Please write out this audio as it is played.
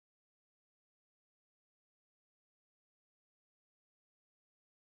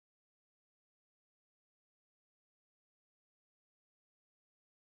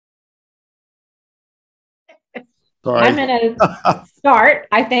Sorry. I'm going to start,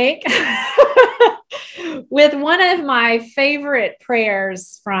 I think, with one of my favorite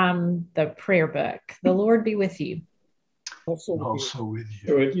prayers from the prayer book. The Lord be with you. Also with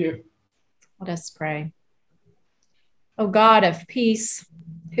you. With you. Let us pray. O God of peace,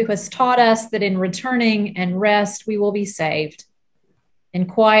 who has taught us that in returning and rest we will be saved. In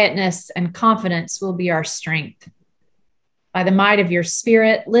quietness and confidence will be our strength. By the might of your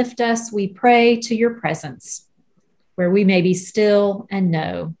Spirit, lift us, we pray, to your presence, where we may be still and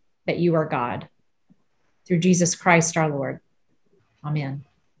know that you are God. Through Jesus Christ our Lord. Amen.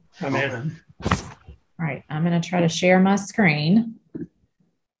 Amen. All right, I'm going to try to share my screen,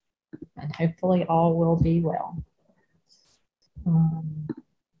 and hopefully all will be well.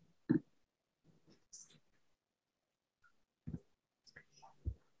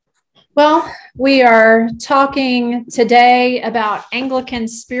 Well, we are talking today about Anglican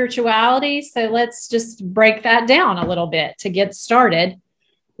spirituality, so let's just break that down a little bit to get started.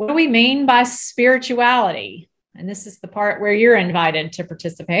 What do we mean by spirituality? And this is the part where you're invited to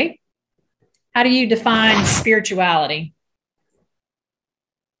participate. How do you define spirituality?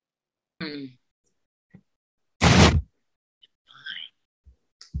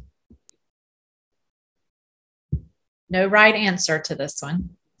 No right answer to this one.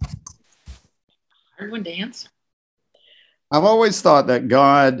 Hard one to answer. I've always thought that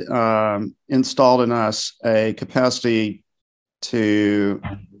God installed in us a capacity to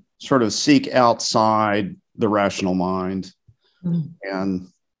sort of seek outside the rational mind. And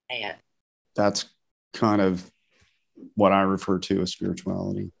that's kind of what I refer to as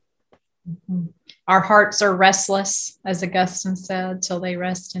spirituality. Our hearts are restless, as Augustine said, till they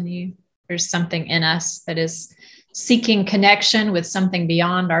rest in you. There's something in us that is seeking connection with something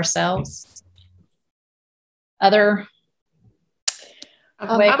beyond ourselves. I've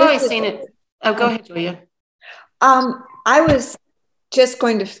always seen it. Oh, go ahead, Julia. I was just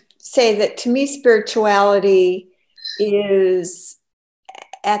going to say that to me, spirituality is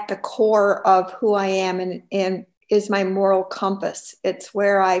at the core of who I am and is my moral compass. It's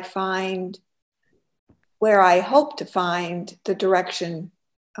where I hope to find the direction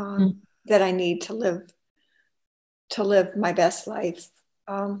that I need to live my best life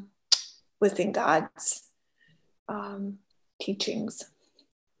within God's teachings.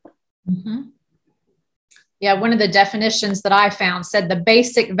 Mm-hmm. Yeah, one of the definitions that I found said the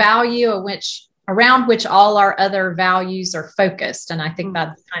basic value around which all our other values are focused. And I think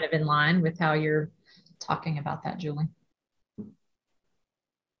that's kind of in line with how you're talking about that, Julie.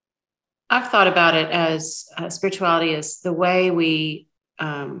 I've thought about it as spirituality is the way we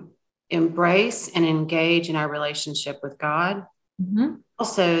embrace and engage in our relationship with God. Mm-hmm.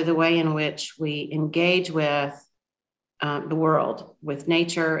 Also, the way in which we engage with the world, with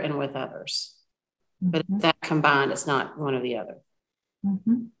nature, and with others. Mm-hmm. But that combined, it's not one or the other.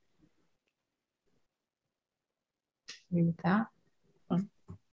 Mm-hmm. Agree with that.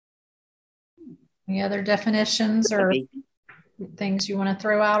 Any other definitions or things you want to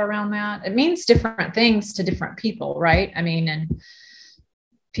throw out around that? It means different things to different people, right? I mean, and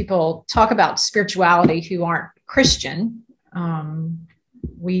people talk about spirituality who aren't Christian.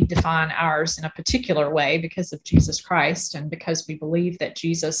 We define ours in a particular way because of Jesus Christ and because we believe that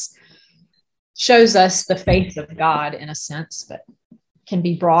Jesus shows us the face of God in a sense, but can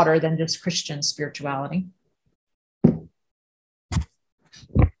be broader than just Christian spirituality.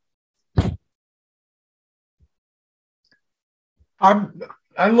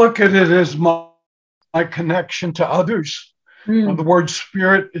 I look at it as my connection to others. The word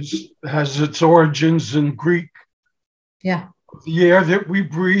spirit has its origins in Greek. Yeah. The air that we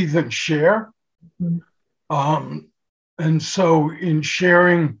breathe and share. And so in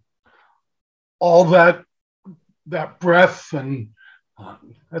sharing all that breath and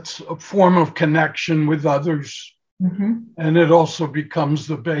that's a form of connection with others. Mm-hmm. And it also becomes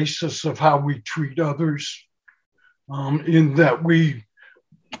the basis of how we treat others. In that we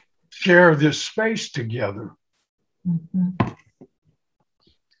share this space together. Mm-hmm.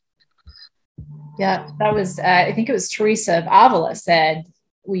 Yeah, that was, I think it was Teresa of Avila said,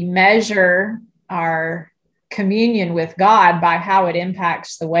 we measure our communion with God by how it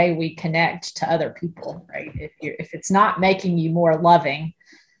impacts the way we connect to other people, right? If it's not making you more loving,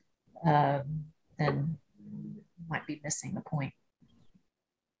 then you might be missing the point.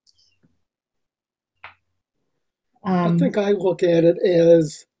 I think I look at it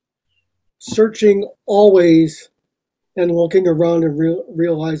as searching always and looking around and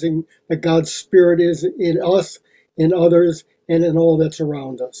realizing that God's Spirit is in us, in others, and in all that's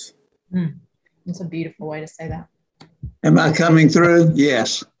around us. That's a beautiful way to say that. Am I coming through?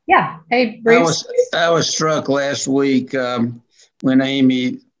 Yes. Yeah. Hey, Bruce. I was struck last week when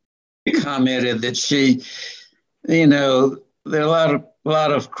Amy commented that she, there are a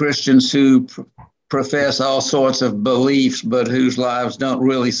lot of Christians who profess all sorts of beliefs, but whose lives don't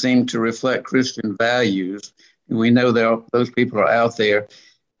really seem to reflect Christian values. And we know those people are out there.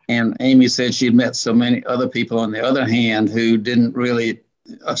 And Amy said she'd met so many other people, on the other hand, who didn't really,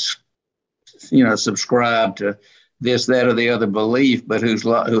 subscribe to this, that, or the other belief, but whose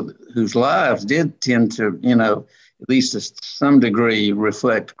lives did tend to, at least to some degree,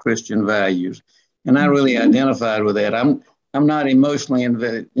 reflect Christian values. And I really identified with that. I'm not emotionally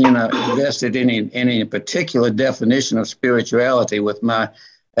invested in any particular definition of spirituality with my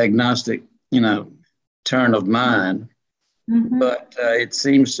agnostic, turn of mind. Mm-hmm. But it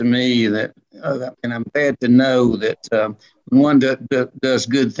seems to me that, and I'm glad to know that when one does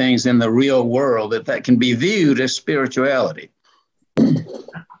good things in the real world, that can be viewed as spirituality.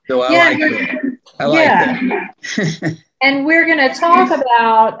 So I like that. I like that. And we're going to talk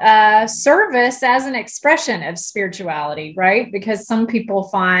about service as an expression of spirituality, right? Because some people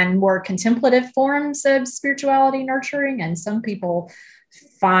find more contemplative forms of spirituality nurturing, and some people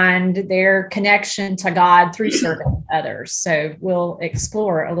find their connection to God through serving others. So we'll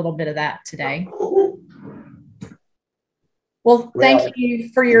explore a little bit of that today. Well, thank you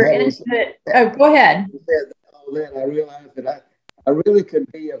for your input. Oh, go ahead. I realized that I really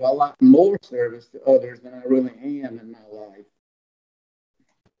could be of a lot more service to others than I really am in my life.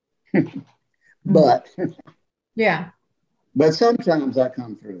 But yeah. But sometimes I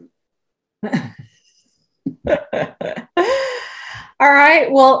come through. All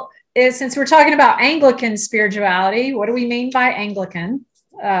right. Well, since we're talking about Anglican spirituality, what do we mean by Anglican?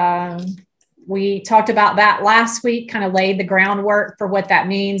 We talked about that last week, kind of laid the groundwork for what that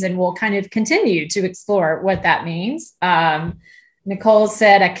means, and we'll kind of continue to explore what that means. Nicole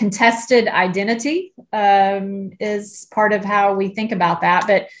said a contested identity is part of how we think about that.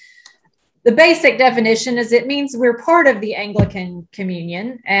 But the basic definition is it means we're part of the Anglican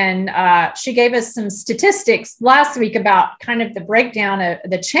Communion. And she gave us some statistics last week about kind of the breakdown of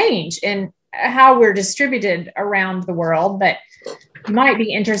the change in how we're distributed around the world. But you might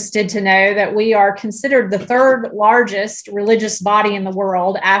be interested to know that we are considered the third largest religious body in the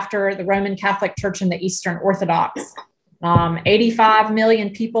world after the Roman Catholic Church and the Eastern Orthodox. 85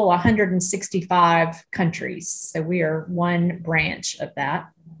 million people, 165 countries. So we are one branch of that.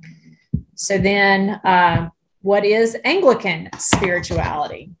 So then what is Anglican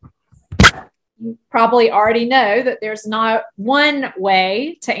spirituality? You probably already know that there's not one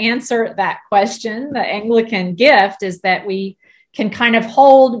way to answer that question. The Anglican gift is that we can kind of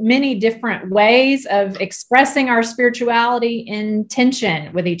hold many different ways of expressing our spirituality in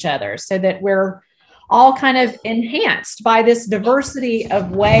tension with each other, so that we're all kind of enhanced by this diversity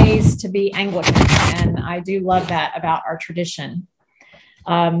of ways to be Anglican. And I do love that about our tradition.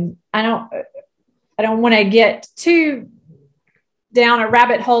 I don't want to get too down a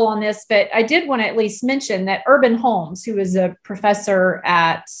rabbit hole on this, but I did want to at least mention that Urban Holmes, who was a professor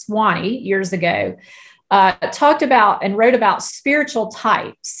at Sewanee years ago, talked about and wrote about spiritual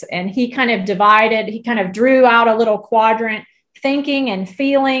types. And he kind of drew out a little quadrant. Thinking and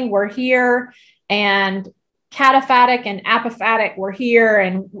feeling were here, and cataphatic and apophatic were here.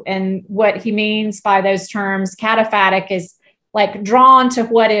 And what he means by those terms, cataphatic is like drawn to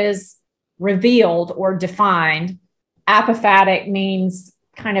what is revealed or defined. Apophatic means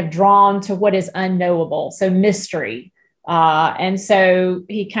kind of drawn to what is unknowable, so mystery. And so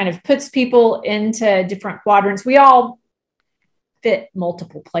he kind of puts people into different quadrants. We all fit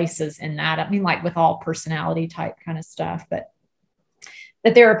multiple places in that. I mean, like with all personality type kind of stuff, but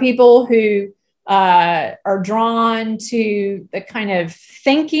that there are people who are drawn to the kind of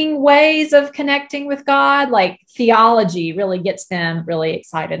thinking ways of connecting with God, like theology really gets them really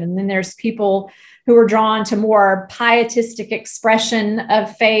excited. And then there's people who are drawn to more pietistic expression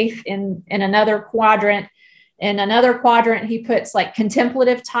of faith in another quadrant. In another quadrant, he puts like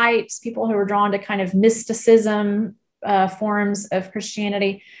contemplative types, people who are drawn to kind of mysticism forms of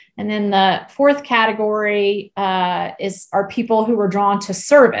Christianity. And then the fourth category are people who are drawn to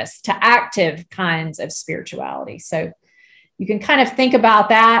service, to active kinds of spirituality. So you can kind of think about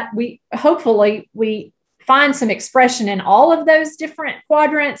that. Hopefully we find some expression in all of those different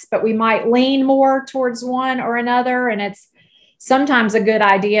quadrants, but we might lean more towards one or another. And it's sometimes a good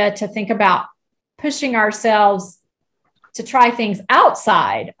idea to think about pushing ourselves to try things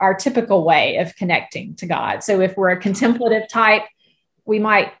outside our typical way of connecting to God. So if we're a contemplative type, we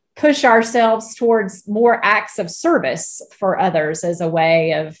might push ourselves towards more acts of service for others as a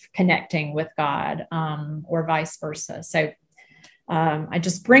way of connecting with God, or vice versa. So I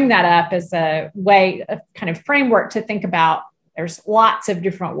just bring that up as a way, a kind of framework to think about. There's lots of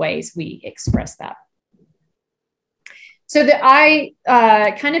different ways we express that. So that I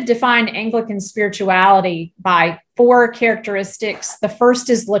kind of define Anglican spirituality by 4 characteristics. The first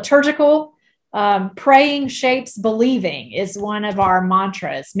is liturgical. Praying shapes believing is one of our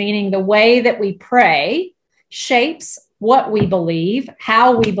mantras, meaning the way that we pray shapes what we believe,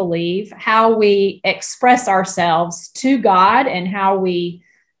 how we express ourselves to God, and how we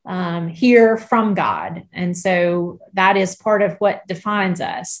hear from God. And so that is part of what defines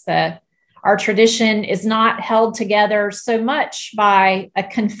us. Our tradition is not held together so much by a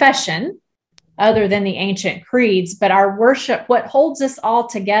confession, other than the ancient creeds, but our worship, what holds us all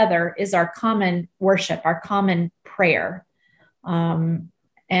together is our common worship, our common prayer.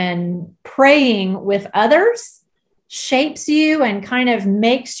 And praying with others shapes you and kind of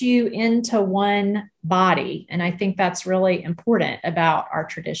makes you into one body. And I think that's really important about our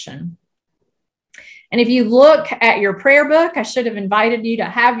tradition. And if you look at your prayer book, I should have invited you to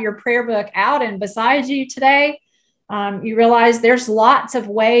have your prayer book out and beside you today. You realize there's lots of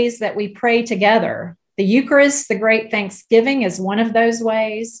ways that we pray together. The Eucharist, the Great Thanksgiving, is one of those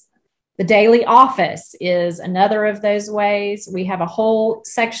ways. The daily office is another of those ways. We have a whole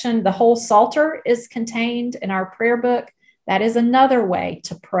section, the whole Psalter is contained in our prayer book. That is another way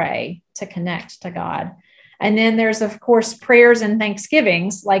to pray, to connect to God. And then there's, of course, prayers and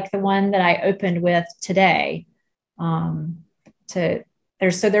thanksgivings like the one that I opened with today.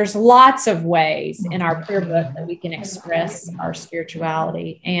 There's lots of ways in our prayer book that we can express our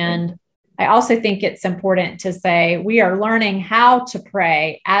spirituality. And I also think it's important to say we are learning how to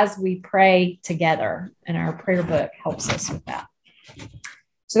pray as we pray together, and our prayer book helps us with that.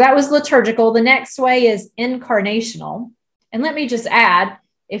 So that was liturgical. The next way is incarnational. And let me just add,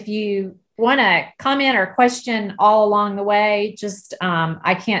 if you want to comment or question all along the way, just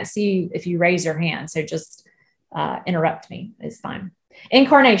I can't see if you raise your hand, so just interrupt me. It's fine.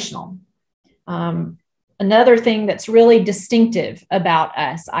 Incarnational. Another thing that's really distinctive about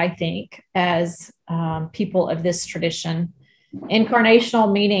us, I think, as people of this tradition,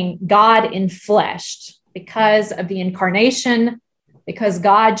 incarnational meaning God enfleshed. Because of the incarnation, because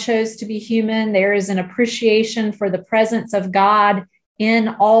God chose to be human, there is an appreciation for the presence of God in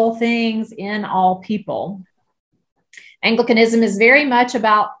all things, in all people. Anglicanism is very much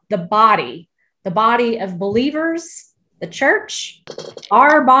about the body of believers, the church,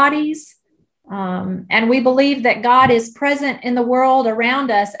 our bodies. And we believe that God is present in the world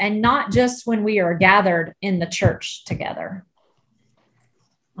around us, and not just when we are gathered in the church together.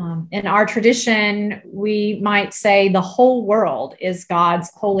 In our tradition, we might say the whole world is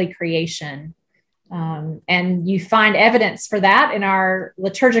God's holy creation. And you find evidence for that in our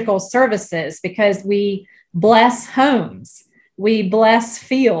liturgical services, because we bless homes, we bless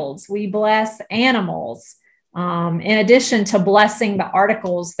fields, we bless animals, in addition to blessing the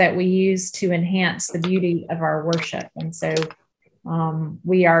articles that we use to enhance the beauty of our worship. And so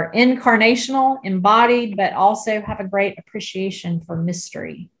we are incarnational, embodied, but also have a great appreciation for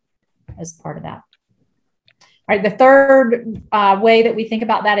mystery as part of that. All right, the third way that we think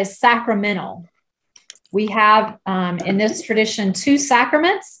about that is sacramental. We have in this tradition 2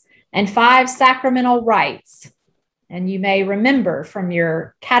 sacraments and 5 sacramental rites. And you may remember from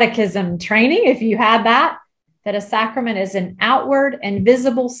your catechism training, if you had that a sacrament is an outward and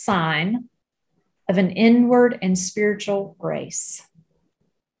visible sign of an inward and spiritual grace.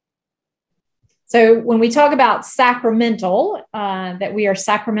 So when we talk about sacramental, that we are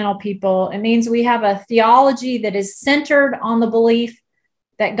sacramental people, it means we have a theology that is centered on the belief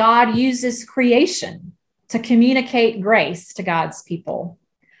that God uses creation to communicate grace to God's people.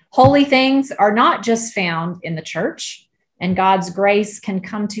 Holy things are not just found in the church, and God's grace can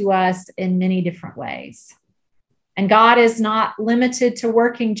come to us in many different ways. And God is not limited to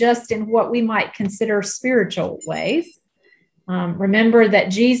working just in what we might consider spiritual ways. Remember that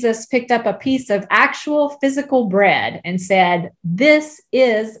Jesus picked up a piece of actual physical bread and said, "This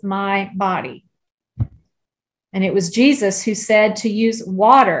is my body." And it was Jesus who said to use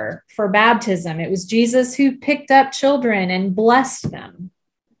water for baptism. It was Jesus who picked up children and blessed them.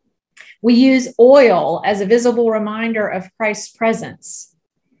 We use oil as a visible reminder of Christ's presence.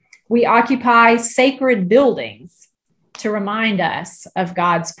 We occupy sacred buildings to remind us of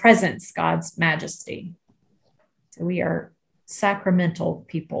God's presence, God's majesty. So we are sacramental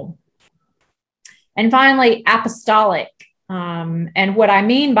people. And finally, apostolic. And what I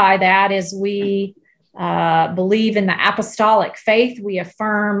mean by that is we believe in the apostolic faith. We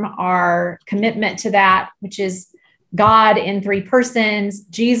affirm our commitment to that, which is God in 3 persons,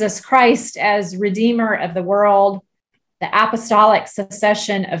 Jesus Christ as Redeemer of the world, the apostolic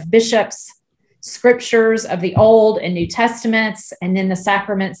succession of bishops, scriptures of the Old and New Testaments, and then the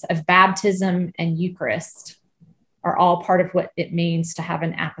sacraments of baptism and Eucharist are all part of what it means to have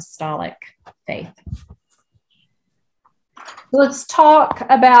an apostolic faith. Let's talk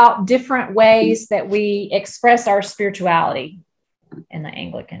about different ways that we express our spirituality in the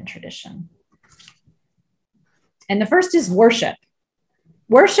Anglican tradition. And the first is worship.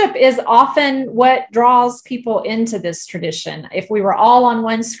 Worship is often what draws people into this tradition. If we were all on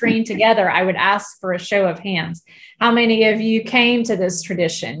one screen together, I would ask for a show of hands. How many of you came to this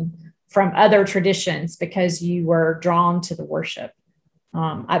tradition from other traditions because you were drawn to the worship?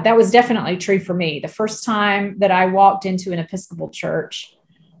 That was definitely true for me. The first time that I walked into an Episcopal church,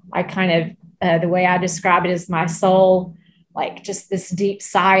 I kind of, the way I describe it is my soul, like just this deep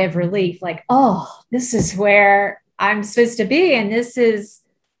sigh of relief, like, oh, this is where I'm supposed to be. And this is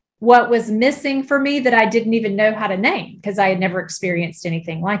what was missing for me that I didn't even know how to name, because I had never experienced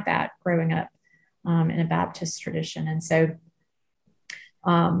anything like that growing up in a Baptist tradition. And so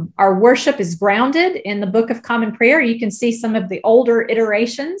our worship is grounded in the Book of Common Prayer. You can see some of the older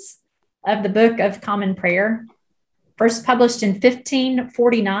iterations of the Book of Common Prayer, first published in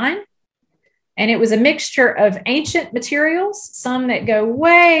 1549. And it was a mixture of ancient materials, some that go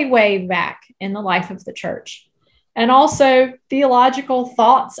way, way back in the life of the church, and also theological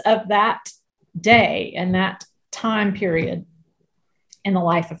thoughts of that day and that time period in the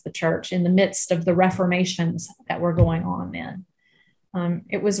life of the church in the midst of the reformations that were going on then.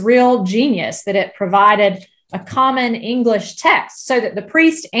 It was real genius that it provided a common English text so that the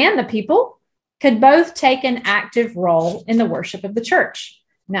priest and the people could both take an active role in the worship of the church.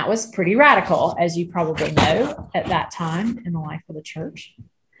 And that was pretty radical, as you probably know, at that time in the life of the church.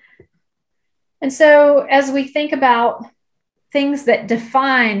 And so as we think about things that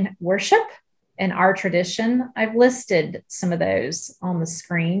define worship in our tradition, I've listed some of those on the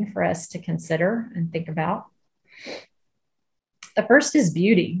screen for us to consider and think about. The first is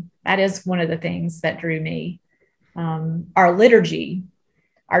beauty. That is one of the things that drew me. Our liturgy,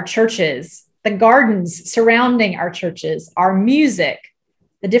 our churches, the gardens surrounding our churches, our music,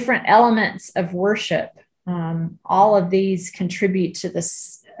 the different elements of worship, all of these contribute to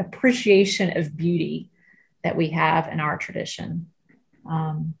this appreciation of beauty that we have in our tradition.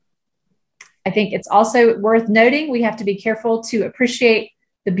 I think it's also worth noting we have to be careful to appreciate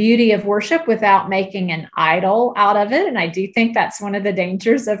the beauty of worship without making an idol out of it. And I do think that's one of the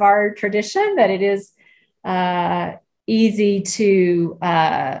dangers of our tradition, that it is easy to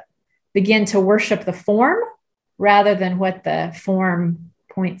begin to worship the form rather than what the form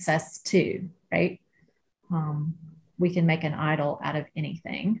points us to, right? We can make an idol out of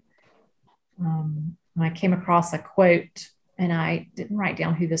anything. I came across a quote, and I didn't write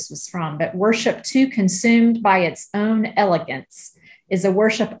down who this was from, but worship too consumed by its own elegance is a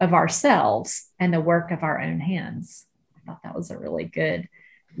worship of ourselves and the work of our own hands. I thought that was a really good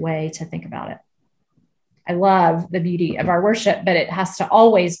way to think about it. I love the beauty of our worship, but it has to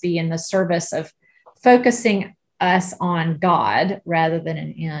always be in the service of focusing us on God rather than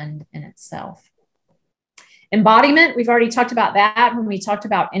an end in itself. Embodiment, we've already talked about that when we talked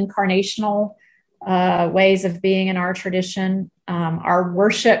about incarnational ways of being in our tradition. Our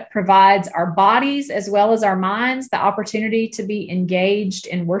worship provides our bodies as well as our minds the opportunity to be engaged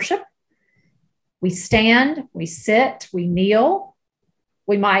in worship. We stand, we sit, we kneel.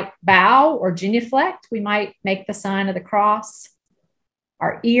 We might bow or genuflect. We might make the sign of the cross.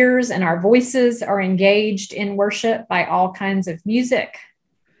 Our ears and our voices are engaged in worship by all kinds of music.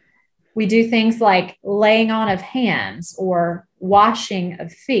 We do things like laying on of hands or washing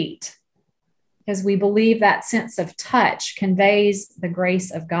of feet, because we believe that sense of touch conveys the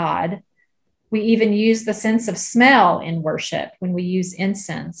grace of God. We even use the sense of smell in worship when we use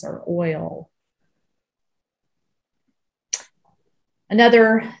incense or oil.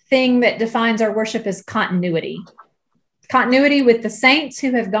 Another thing that defines our worship is continuity. Continuity with the saints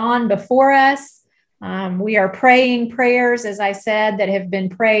who have gone before us. We are praying prayers, as I said, that have been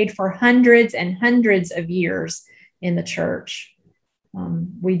prayed for hundreds and hundreds of years in the church.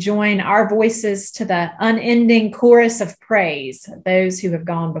 We join our voices to the unending chorus of praise of those who have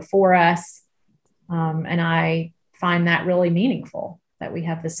gone before us. And I find that really meaningful, that we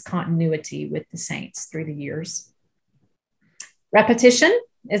have this continuity with the saints through the years. Repetition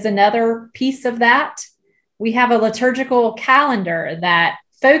is another piece of that. We have a liturgical calendar that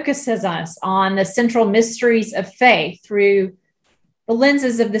focuses us on the central mysteries of faith through the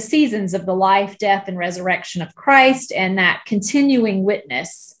lenses of the seasons of the life, death, and resurrection of Christ, and that continuing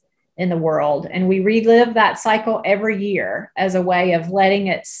witness in the world. And we relive that cycle every year as a way of letting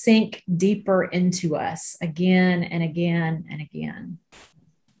it sink deeper into us again and again and again.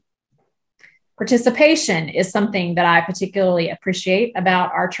 Participation is something that I particularly appreciate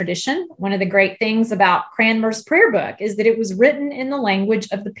about our tradition. One of the great things about Cranmer's prayer book is that it was written in the language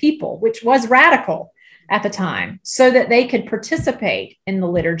of the people, which was radical at the time, so that they could participate in the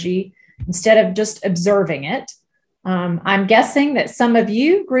liturgy instead of just observing it. I'm guessing that some of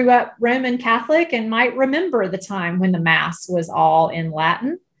you grew up Roman Catholic and might remember the time when the Mass was all in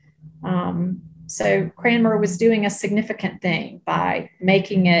Latin. So Cranmer was doing a significant thing by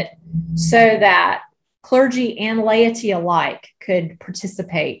making it so that clergy and laity alike could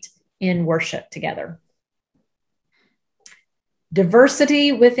participate in worship together.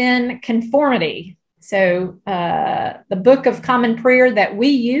 Diversity within conformity. So the Book of Common Prayer that we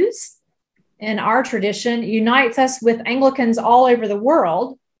use in our tradition unites us with Anglicans all over the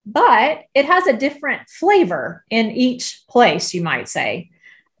world, but it has a different flavor in each place, you might say.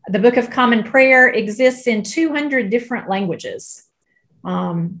 The Book of Common Prayer exists in 200 different languages.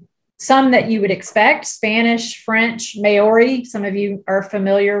 Some that you would expect: Spanish, French, Maori. Some of you are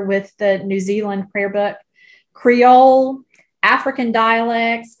familiar with the New Zealand prayer book. Creole, African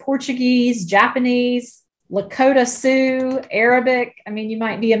dialects, Portuguese, Japanese, Lakota Sioux, Arabic. I mean, you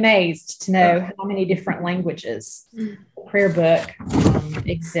might be amazed to know how many different languages the prayer book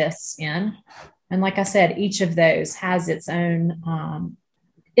exists in. And like I said, each of those has its own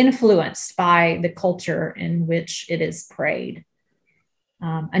influenced by the culture in which it is prayed.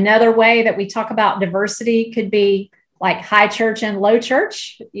 Another way that we talk about diversity could be like high church and low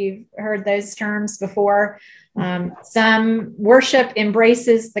church. You've heard those terms before. Some worship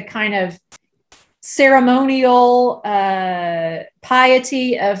embraces the kind of ceremonial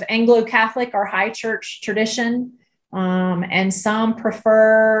piety of Anglo-Catholic or high church tradition. And some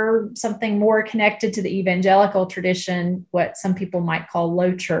prefer something more connected to the evangelical tradition, what some people might call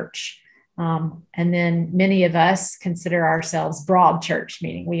low church. And then many of us consider ourselves broad church,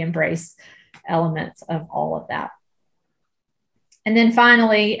 meaning we embrace elements of all of that. And then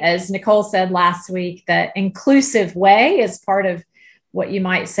finally, as Nicole said last week, the inclusive way is part of what you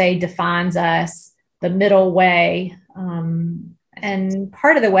might say defines us, the middle way. And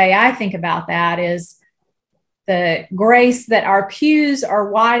part of the way I think about that is the grace that our pews are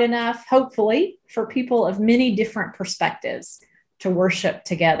wide enough, hopefully, for people of many different perspectives to worship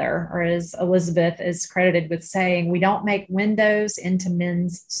together, or as Elizabeth is credited with saying, we don't make windows into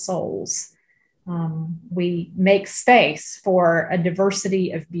men's souls. We make space for a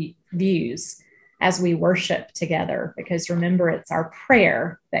diversity of views as we worship together, because remember, it's our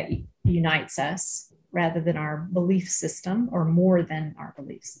prayer that unites us rather than our belief system, or more than our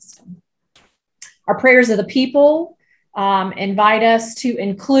belief system. Our prayers of the people invite us to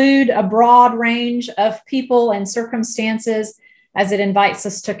include a broad range of people and circumstances, as it invites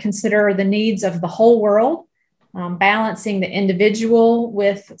us to consider the needs of the whole world, balancing the individual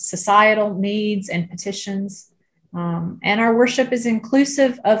with societal needs and petitions. And our worship is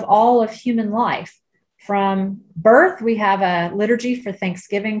inclusive of all of human life. From birth, we have a liturgy for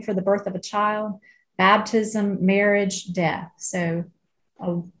Thanksgiving for the birth of a child, baptism, marriage, death. So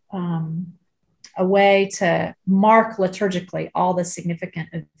a way to mark liturgically all the significant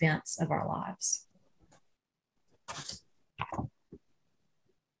events of our lives.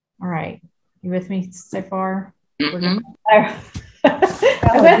 All right. You with me so far? Mm-hmm. I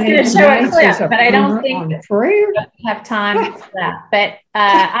was going to show a clip, but I don't think we have time for that. But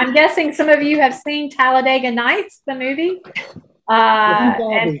I'm guessing some of you have seen Talladega Nights, the movie.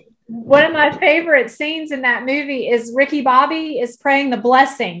 And one of my favorite scenes in that movie is Ricky Bobby is praying the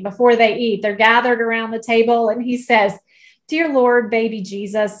blessing before they eat. They're gathered around the table, and he says, "Dear Lord, baby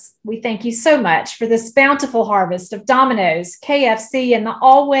Jesus, we thank you so much for this bountiful harvest of Domino's, KFC, and the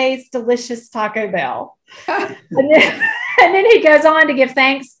always delicious Taco Bell." and then he goes on to give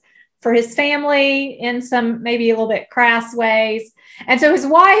thanks for his family in some maybe a little bit crass ways. And so his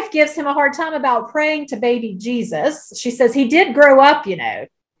wife gives him a hard time about praying to baby Jesus. She says, he did grow up, you know.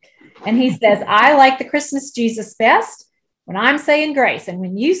 And he says, I like the Christmas Jesus best when I'm saying grace. And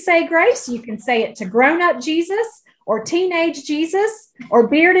when you say grace, you can say it to grown-up Jesus or teenage Jesus or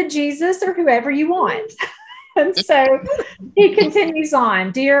bearded Jesus or whoever you want. And so he continues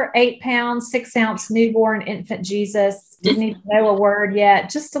on. Dear 8-pound, 6-ounce newborn infant Jesus, didn't even know a word yet,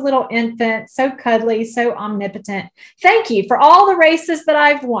 just a little infant, so cuddly, so omnipotent. Thank you for all the races that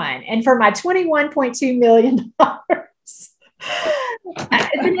I've won and for my $21.2 million.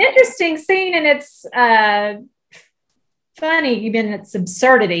 It's an interesting scene, and it's funny even its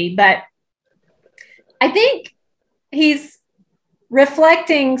absurdity, but I think he's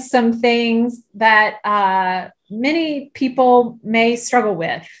reflecting some things that many people may struggle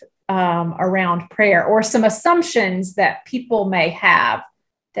with around prayer, or some assumptions that people may have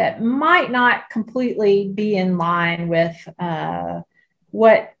that might not completely be in line with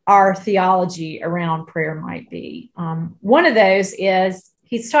what our theology around prayer might be. One of those is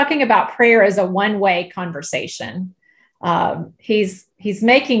he's talking about prayer as a one-way conversation. He's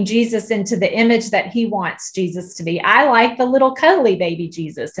making Jesus into the image that he wants Jesus to be. I like the little cuddly baby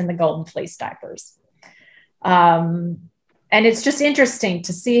Jesus in the golden fleece diapers. And it's just interesting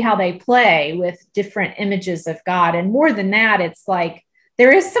to see how they play with different images of God. And more than that, it's like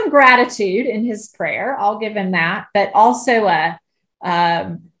there is some gratitude in his prayer. I'll give him that. But also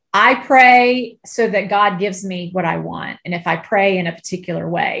I pray so that God gives me what I want. And if I pray in a particular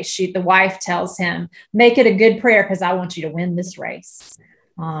way, the wife tells him, make it a good prayer because I want you to win this race.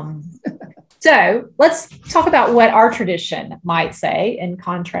 So let's talk about what our tradition might say in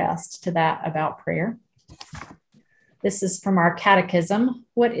contrast to that about prayer. This is from our catechism.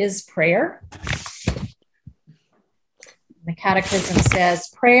 What is prayer? The catechism says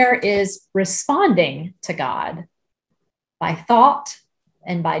prayer is responding to God by thought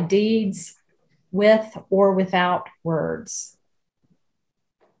and by deeds, with or without words.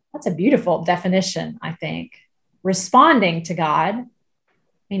 That's a beautiful definition, I think. Responding to God,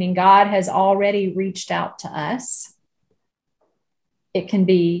 meaning God has already reached out to us. It can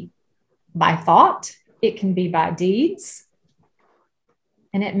be by thought, it can be by deeds,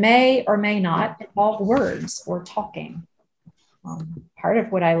 and it may or may not involve words or talking. Part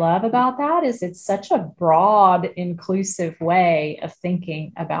of what I love about that is it's such a broad, inclusive way of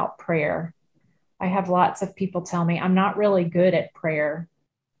thinking about prayer. I have lots of people tell me I'm not really good at prayer.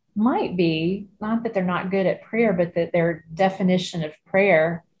 Might be, not that they're not good at prayer, but that their definition of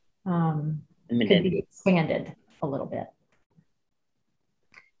prayer could be expanded a little bit.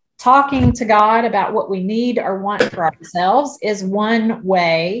 Talking to God about what we need or want for ourselves is one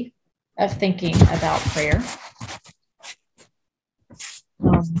way of thinking about prayer.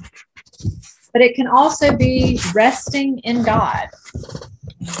 But it can also be resting in God.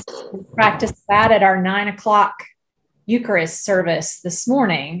 We practiced that at our 9 o'clock Eucharist service this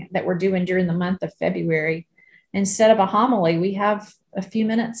morning that we're doing during the month of February. Instead of a homily, we have a few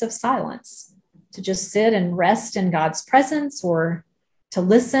minutes of silence to just sit and rest in God's presence, or to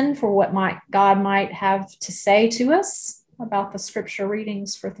listen for what God might have to say to us about the scripture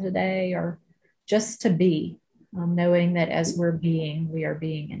readings for today, or just to be. Knowing that as we are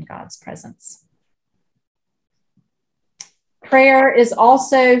being in God's presence. Prayer is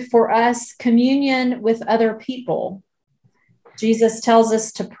also for us communion with other people. Jesus tells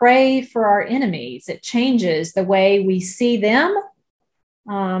us to pray for our enemies. It changes the way we see them.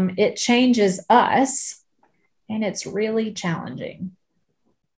 It changes us, and it's really challenging.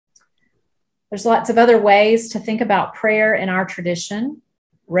 There's lots of other ways to think about prayer in our tradition.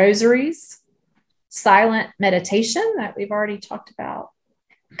 Rosaries, silent meditation that we've already talked about.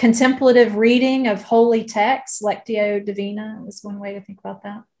 Contemplative reading of holy texts, Lectio Divina is one way to think about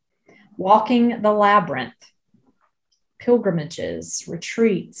that. Walking the labyrinth, pilgrimages,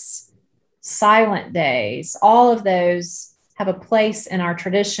 retreats, silent days, all of those have a place in our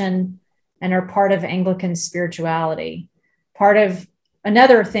tradition and are part of Anglican spirituality. Part of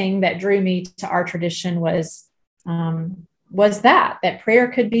another thing that drew me to our tradition was that prayer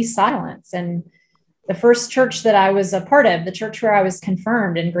could be silence. And the first church that I was a part of, the church where I was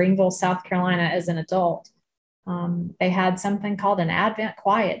confirmed in Greenville, South Carolina as an adult, they had something called an Advent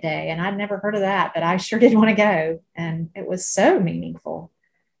Quiet Day. And I'd never heard of that, but I sure did want to go. And it was so meaningful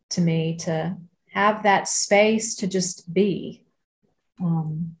to me to have that space to just be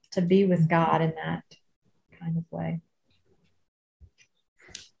with God in that kind of way.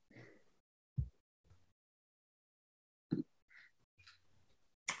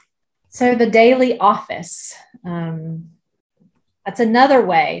 So the daily office, that's another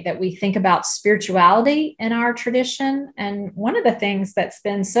way that we think about spirituality in our tradition. And one of the things that's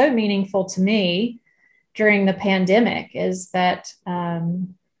been so meaningful to me during the pandemic is that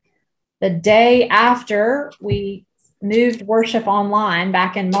the day after we moved worship online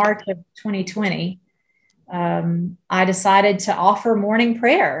back in March of 2020, I decided to offer morning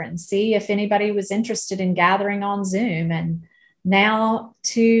prayer and see if anybody was interested in gathering on Zoom. And now,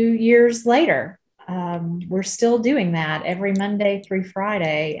 2 years later, we're still doing that every Monday through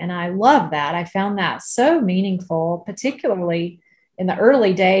Friday. And I love that. I found that so meaningful, particularly in the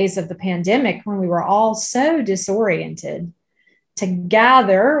early days of the pandemic when we were all so disoriented. To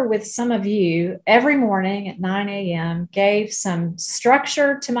gather with some of you every morning at 9 a.m. gave some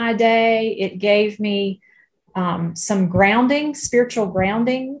structure to my day. It gave me some grounding, spiritual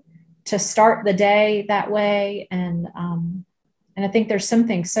grounding, to start the day that way. And I think there's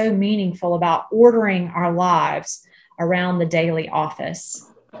something so meaningful about ordering our lives around the daily office.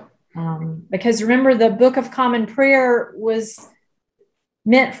 Because remember, the Book of Common Prayer was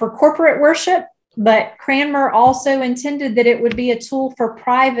meant for corporate worship, but Cranmer also intended that it would be a tool for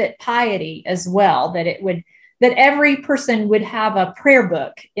private piety as well, that every person would have a prayer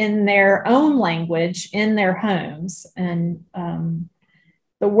book in their own language in their homes. And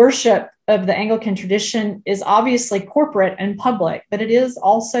the worship of the Anglican tradition is obviously corporate and public, but it is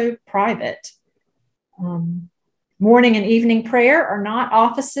also private. Morning and evening prayer are not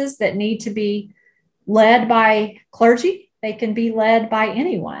offices that need to be led by clergy. They can be led by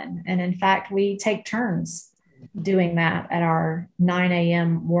anyone. And in fact, we take turns doing that at our 9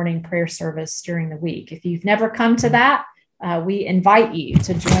 a.m. morning prayer service during the week. If you've never come to that, we invite you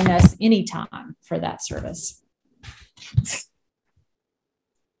to join us anytime for that service.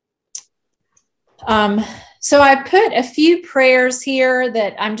 So I put a few prayers here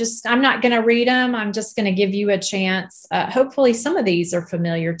that I'm not going to read them. I'm just going to give you a chance. Hopefully some of these are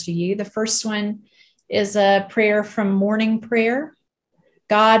familiar to you. The first one is a prayer from morning prayer.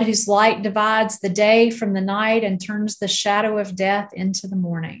 God, whose light divides the day from the night and turns the shadow of death into the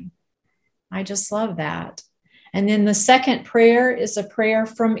morning. I just love that. And then the second prayer is a prayer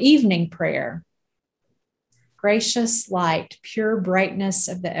from evening prayer. Gracious light, pure brightness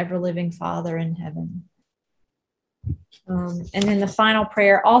of the ever-living Father in heaven. And then the final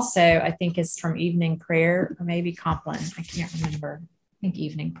prayer also, I think, is from evening prayer, or maybe Compline. I can't remember. I think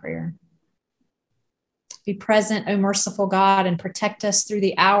evening prayer. Be present, O merciful God, and protect us through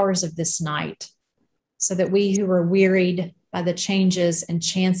the hours of this night, so that we who are wearied by the changes and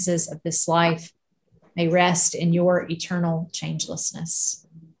chances of this life may rest in your eternal changelessness.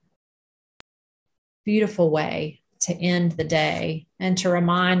 Beautiful way to end the day and to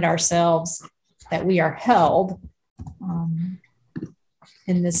remind ourselves that we are held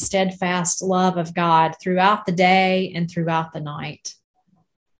in the steadfast love of God throughout the day and throughout the night.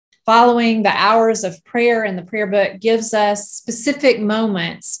 Following the hours of prayer in the prayer book gives us specific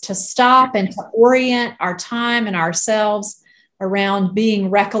moments to stop and to orient our time and ourselves around being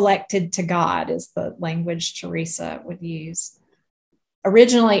recollected to God, is the language Teresa would use.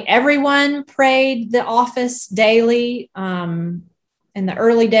 Originally, everyone prayed the office daily in the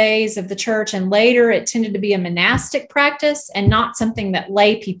early days of the church, and later it tended to be a monastic practice and not something that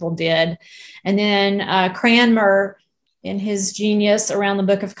lay people did. And then Cranmer, in his genius around the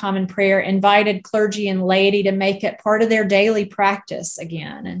Book of Common Prayer, invited clergy and laity to make it part of their daily practice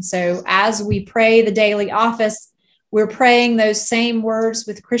again. And so as we pray the daily office, we're praying those same words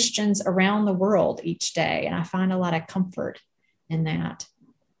with Christians around the world each day. And I find a lot of comfort in that.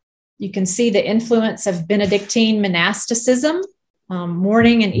 You can see the influence of Benedictine monasticism,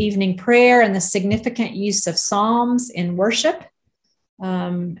 morning and evening prayer, and the significant use of psalms in worship.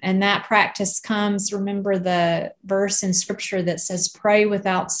 And that practice comes, remember the verse in scripture that says, pray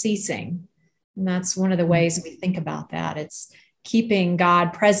without ceasing. And that's one of the ways we think about that. It's keeping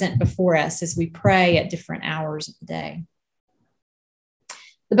God present before us as we pray at different hours of the day.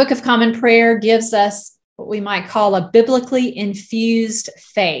 The Book of Common Prayer gives us what we might call a biblically infused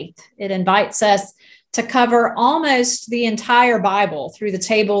faith. It invites us to cover almost the entire Bible through the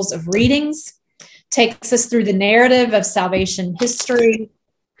tables of readings, takes us through the narrative of salvation history,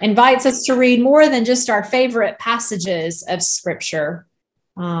 invites us to read more than just our favorite passages of scripture,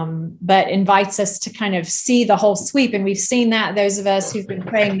 but invites us to kind of see the whole sweep. And we've seen that those of us who've been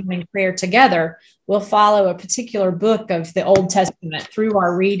praying morning prayer together will follow a particular book of the Old Testament through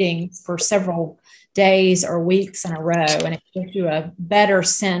our reading for several days or weeks in a row. And it gives you a better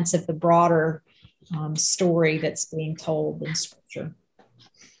sense of the broader story that's being told in scripture.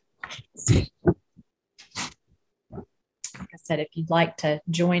 Like I said, if you'd like to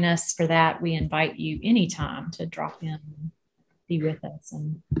join us for that, we invite you anytime to drop in and be with us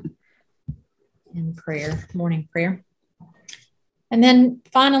in prayer, morning prayer. And then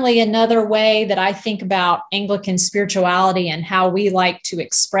finally, another way that I think about Anglican spirituality and how we like to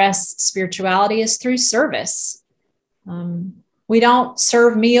express spirituality is through service. We don't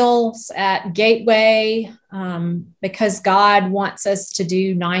serve meals at Gateway because God wants us to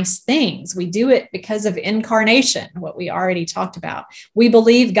do nice things. We do it because of incarnation, what we already talked about. We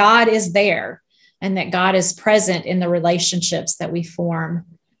believe God is there and that God is present in the relationships that we form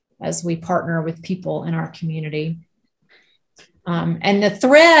as we partner with people in our community. And the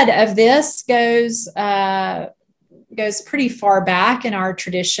thread of this goes pretty far back in our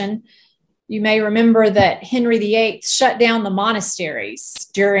tradition. you may remember that Henry VIII shut down the monasteries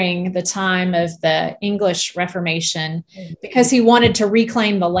during the time of the English Reformation because he wanted to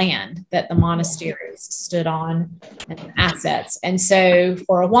reclaim the land that the monasteries stood on and assets. And so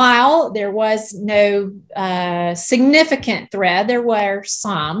for a while, there was no significant threat. There were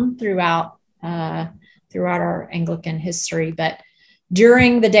some throughout our Anglican history, but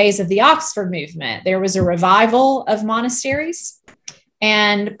during the days of the Oxford movement, there was a revival of monasteries.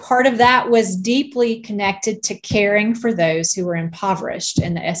 And part of that was deeply connected to caring for those who were impoverished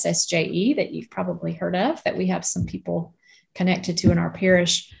in the SSJE that you've probably heard of, that we have some people connected to in our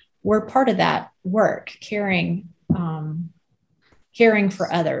parish, were part of that work. Caring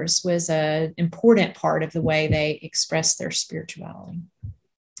for others was an important part of the way they expressed their spirituality.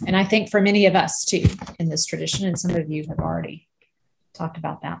 And I think for many of us too in this tradition, and some of you have already talked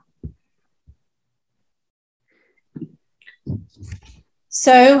about that.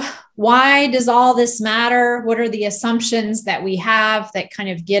 So why does all this matter? What are the assumptions that we have that kind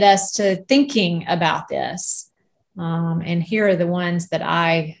of get us to thinking about this? And here are the ones that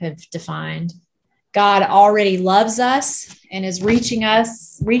I have defined. God already loves us and is reaching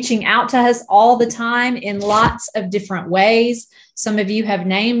out to us all the time in lots of different ways. Some of you have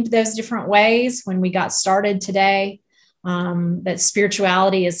named those different ways when we got started today, that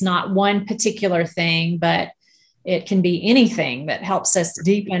spirituality is not one particular thing, but it can be anything that helps us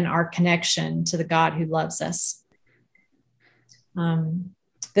deepen our connection to the God who loves us.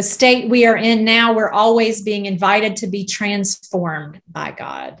 The state we are in now, we're always being invited to be transformed by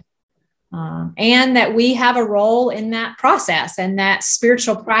God. And that we have a role in that process, and that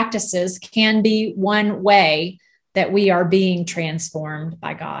spiritual practices can be one way that we are being transformed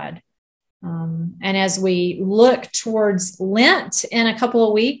by God. And as we look towards Lent in a couple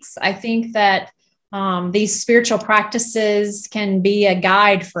of weeks, I think that these spiritual practices can be a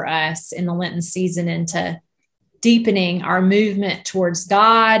guide for us in the Lenten season into deepening our movement towards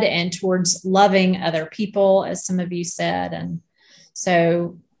God and towards loving other people, as some of you said. And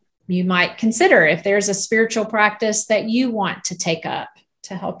so you might consider if there's a spiritual practice that you want to take up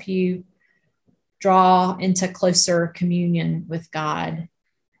to help you draw into closer communion with God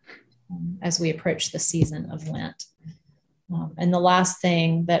as we approach the season of Lent. And the last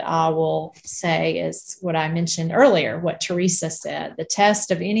thing that I will say is what I mentioned earlier, what Teresa said. The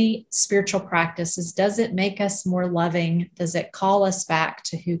test of any spiritual practice is, does it make us more loving? Does it call us back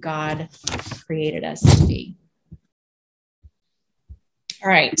to who God created us to be? All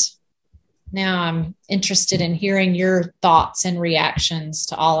right. Now I'm interested in hearing your thoughts and reactions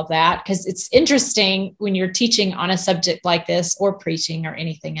to all of that, because it's interesting when you're teaching on a subject like this or preaching or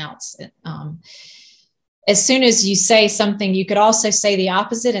anything else. As soon as you say something, you could also say the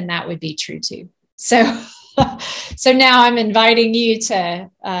opposite, and that would be true too. So now I'm inviting you to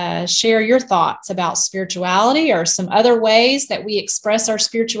share your thoughts about spirituality or some other ways that we express our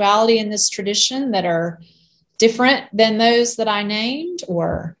spirituality in this tradition that are different than those that I named,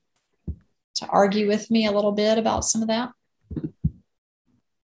 or to argue with me a little bit about some of that.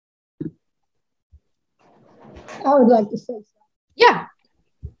 I would like to say something. Yeah.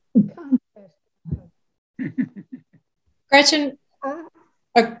 Gretchen,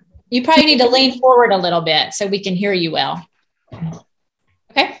 you probably need to lean forward a little bit so we can hear you well.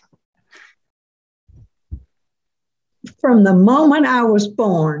 Okay. From the moment I was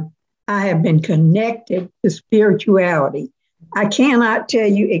born, I have been connected to spirituality. I cannot tell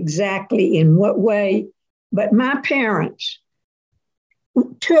you exactly in what way, but my parents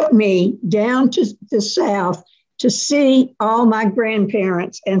took me down to the South to see all my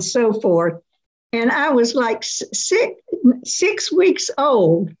grandparents and so forth. And I was like 6 weeks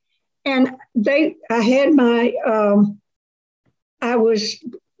old, and I had my, I was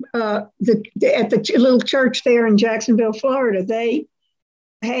at the little church there in Jacksonville, Florida. They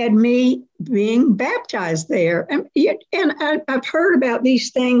had me being baptized there. And I've heard about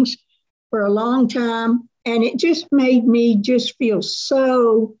these things for a long time, and it just made me just feel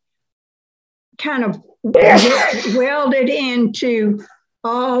so kind of welded into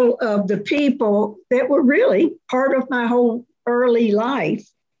all of the people that were really part of my whole early life.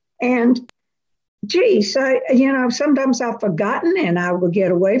 And geez, sometimes I've forgotten and I would get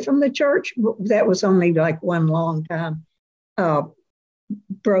away from the church. That was only like one long time.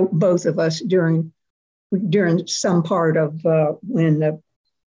 Broke both of us during some part of when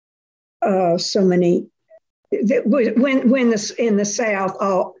so many, when in the South,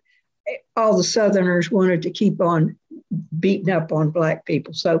 all the Southerners wanted to keep on beating up on Black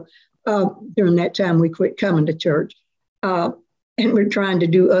people. So during that time, we quit coming to church, and we're trying to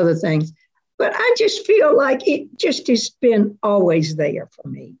do other things. But I just feel like it just has been always there for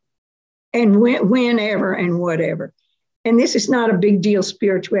me. and whenever and whatever. And this is not a big deal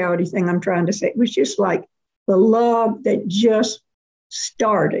spirituality thing I'm trying to say. It was just like the love that just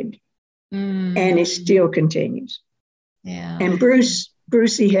started and it still continues. Yeah. And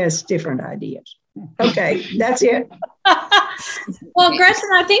Brucey has different ideas. Okay, that's it. Well, Gretchen,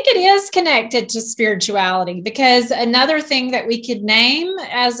 I think it is connected to spirituality, because another thing that we could name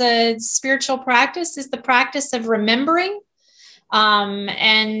as a spiritual practice is the practice of remembering.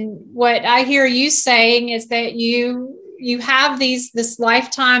 And what I hear you saying is that you have this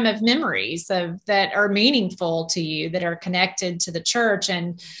lifetime of memories that are meaningful to you, that are connected to the church.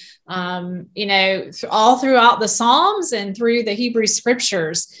 And all throughout the Psalms and through the Hebrew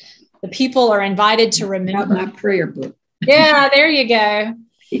scriptures, the people are invited to remember. My prayer book. Yeah, there you go.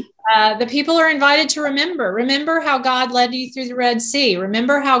 The people are invited to remember how God led you through the Red Sea.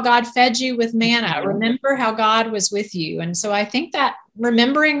 Remember how God fed you with manna. Remember how God was with you. And so I think that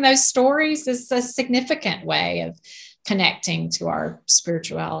remembering those stories is a significant way of connecting to our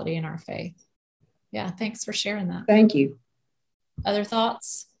spirituality and our faith. Yeah, thanks for sharing that. Thank you. Other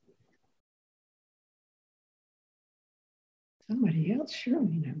thoughts? Somebody else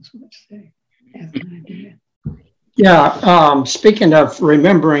surely knows what to say. I have an idea. Yeah, speaking of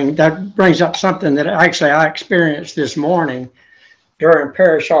remembering, that brings up something that actually I experienced this morning during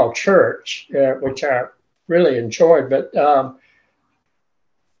Parish Hall Church, which I really enjoyed. But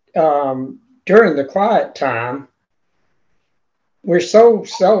during the quiet time, we're so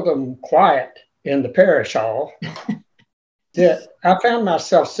seldom quiet in the parish hall that I found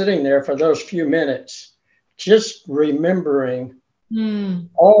myself sitting there for those few minutes, just remembering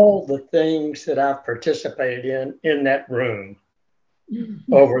all the things that I've participated in that room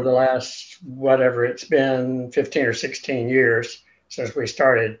over the last, whatever it's been, 15 or 16 years since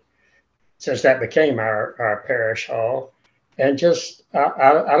that became our parish hall. And just,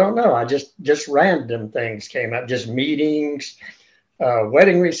 I don't know, just random things came up, just meetings,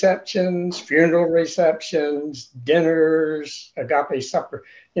 wedding receptions, funeral receptions, dinners, agape supper,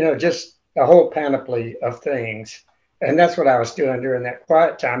 just a whole panoply of things. And that's what I was doing during that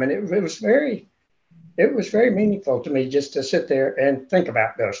quiet time. And it was very meaningful to me just to sit there and think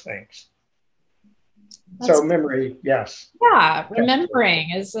about those things. So memory, yes. Yeah, remembering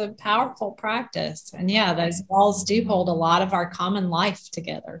is a powerful practice. And yeah, those walls do hold a lot of our common life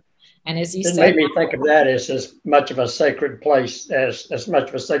together. And as you said, it made me think of that as much of a sacred place, as much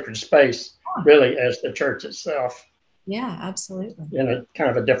of a sacred space, really, as the church itself. Yeah, absolutely. In a kind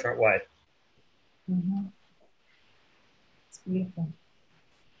of a different way. Mm-hmm. It's beautiful.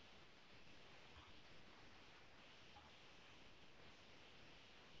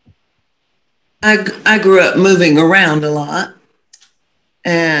 I grew up moving around a lot,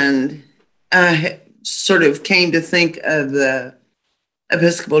 and I sort of came to think of the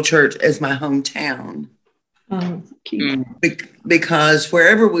Episcopal Church as my hometown. Because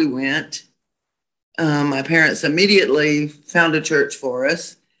wherever we went, my parents immediately found a church for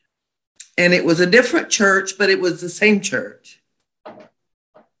us, and it was a different church, but it was the same church.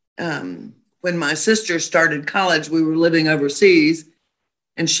 When my sister started college, we were living overseas,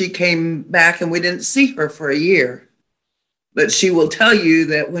 and she came back and we didn't see her for a year. But she will tell you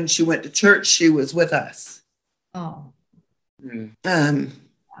that when she went to church, she was with us. Oh.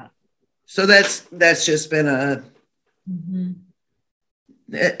 So that's just been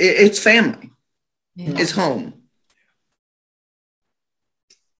it's family. Yeah. It's home.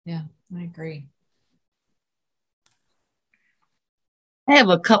 Yeah, I agree. I have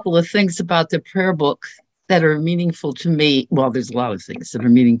a couple of things about the prayer book that are meaningful to me. Well, there's a lot of things that are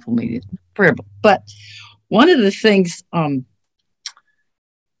meaningful to me in the prayer book, but one of the things,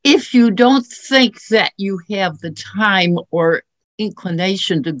 if you don't think that you have the time or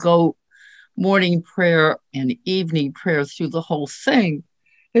inclination to go morning prayer and evening prayer through the whole thing,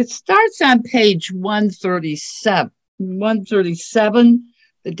 it starts on page 137. 137,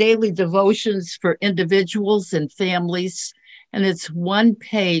 the daily devotions for individuals and families. And it's one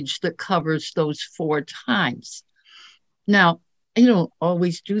page that covers those 4 times. Now, I don't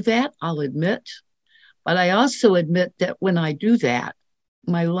always do that, I'll admit. But I also admit that when I do that,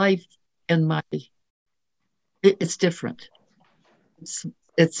 my life and it's different.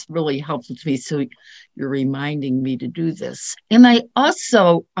 It's really helpful to me. So you're reminding me to do this. And I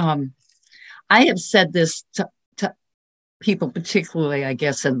also, I have said this to people, particularly, I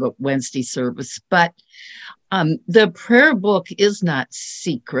guess, in the Wednesday service, but the prayer book is not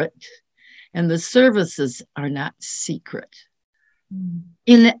secret, and the services are not secret.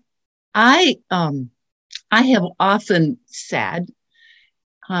 I have often said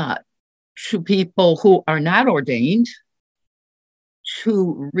to people who are not ordained,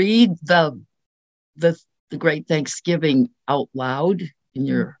 to read the Great Thanksgiving out loud in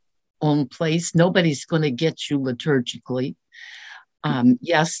your own place. Nobody's going to get you liturgically.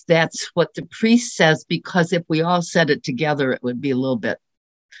 Yes, that's what the priest says, because if we all said it together, it would be a little bit,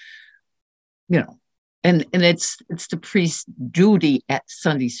 and it's the priest's duty at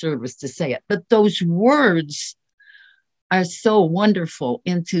Sunday service to say it. But those words are so wonderful,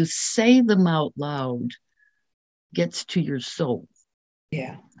 and to say them out loud gets to your soul.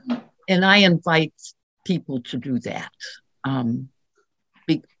 Yeah. And I invite people to do that,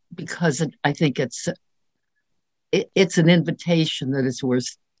 because I think it's an invitation that is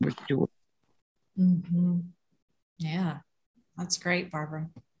worth doing. Mm-hmm. Yeah, that's great, Barbara.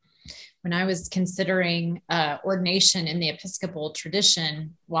 When I was considering ordination in the Episcopal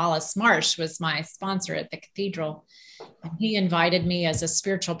tradition, Wallace Marsh was my sponsor at the cathedral. And he invited me as a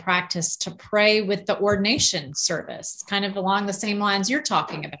spiritual practice to pray with the ordination service, kind of along the same lines you're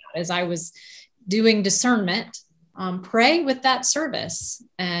talking about. As I was doing discernment, pray with that service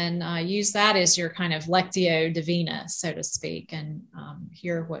and use that as your kind of lectio divina, so to speak, and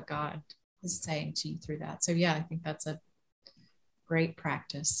hear what God is saying to you through that. So yeah, I think that's a great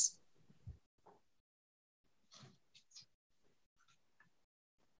practice.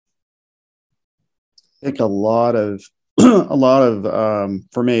 I think for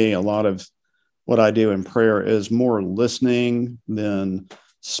me, a lot of what I do in prayer is more listening than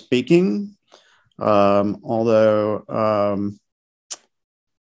speaking. Although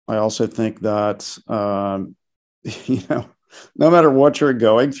I also think that, no matter what you're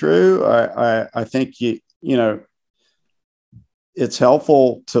going through, I think, it's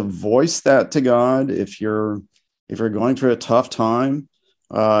helpful to voice that to God if you're going through a tough time.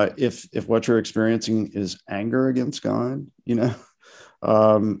 If what you're experiencing is anger against God,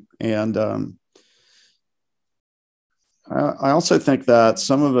 I also think that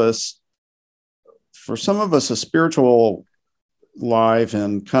for some of us, a spiritual life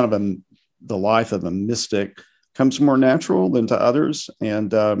and kind of the life of a mystic comes more natural than to others.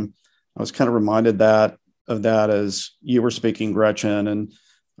 And I was kind of reminded of that as you were speaking, Gretchen,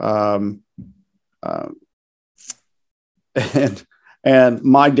 and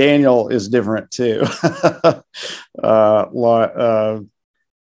my Daniel is different too.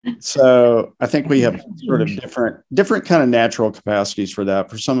 So I think we have sort of different kind of natural capacities for that.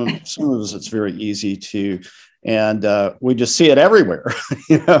 For some of us, it's very easy to, and we just see it everywhere.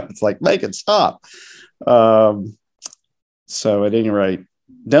 It's like, make it stop. So at any rate,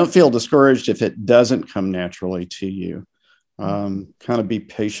 don't feel discouraged if it doesn't come naturally to you. Kind of be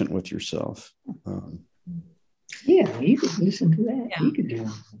patient with yourself. Yeah, you could listen to that. Yeah. You could do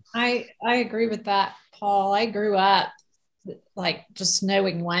it. I agree with that, Paul. I grew up like just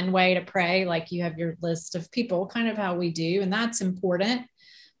knowing one way to pray, like you have your list of people, kind of how we do, and that's important.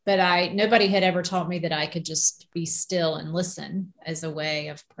 But nobody had ever taught me that I could just be still and listen as a way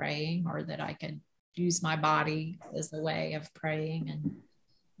of praying, or that I could use my body as a way of praying. And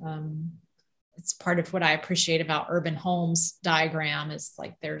it's part of what I appreciate about Urban Holmes' diagram is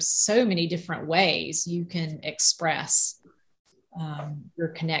like there's so many different ways you can express your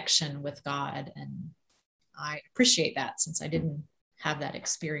connection with God. And I appreciate that, since I didn't have that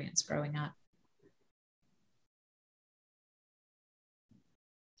experience growing up.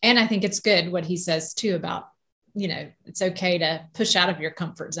 And I think it's good what he says too about, it's okay to push out of your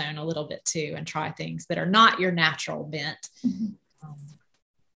comfort zone a little bit too and try things that are not your natural bent. Mm-hmm.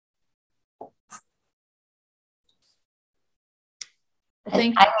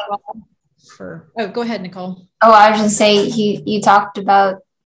 Thank you go ahead, Nicole. Oh, I was just say you talked about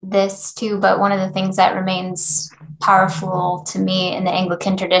this too, but one of the things that remains powerful to me in the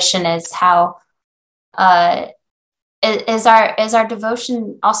Anglican tradition is how is our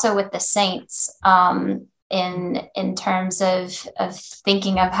devotion also with the saints, in terms of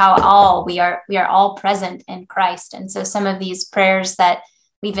thinking of how we are all present in Christ. And so some of these prayers that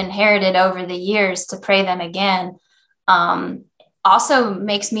we've inherited over the years, to pray them again, also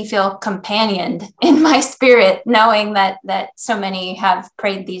makes me feel companioned in my spirit, knowing that so many have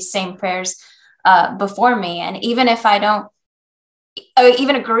prayed these same prayers before me. And even if I don't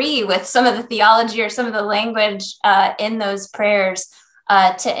even agree with some of the theology or some of the language in those prayers,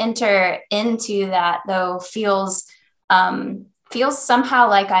 to enter into that though feels somehow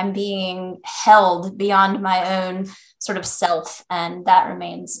like I'm being held beyond my own sort of self, and that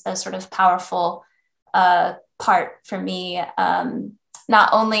remains a sort of powerful part for me,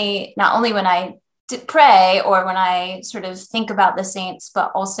 not only when I pray or when I sort of think about the saints,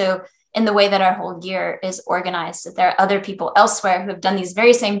 but also in the way that our whole year is organized, that there are other people elsewhere who have done these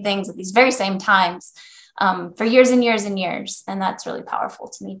very same things at these very same times, for years and years and years. And that's really powerful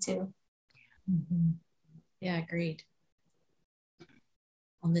to me too. Mm-hmm. Yeah, agreed.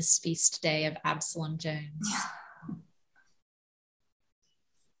 On this feast day of Absalom Jones.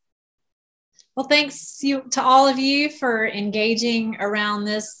 Well, thanks to all of you for engaging around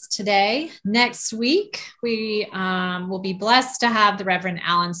this today. Next week, we will be blessed to have the Reverend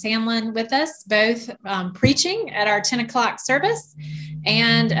Alan Samlin with us, both preaching at our 10 o'clock service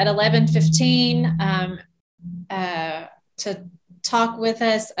and at 11:15 to talk with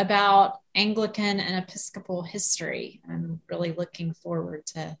us about Anglican and Episcopal history. I'm really looking forward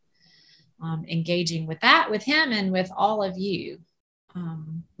to engaging with that with him and with all of you.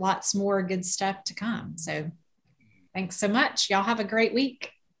 Lots more good stuff to come. So thanks so much. Y'all have a great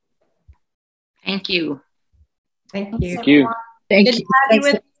week. Thank you. Thank you. Thank you. Thank Good you. to have you Thanks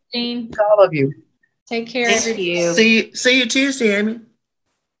with us, Jean. to all of you. Take care. Thank you. See you Tuesday, Amy.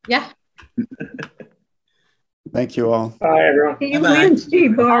 Yeah. Thank you all. Bye, everyone. See you Bye-bye. Wednesday,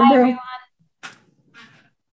 Barbara. Bye, everyone.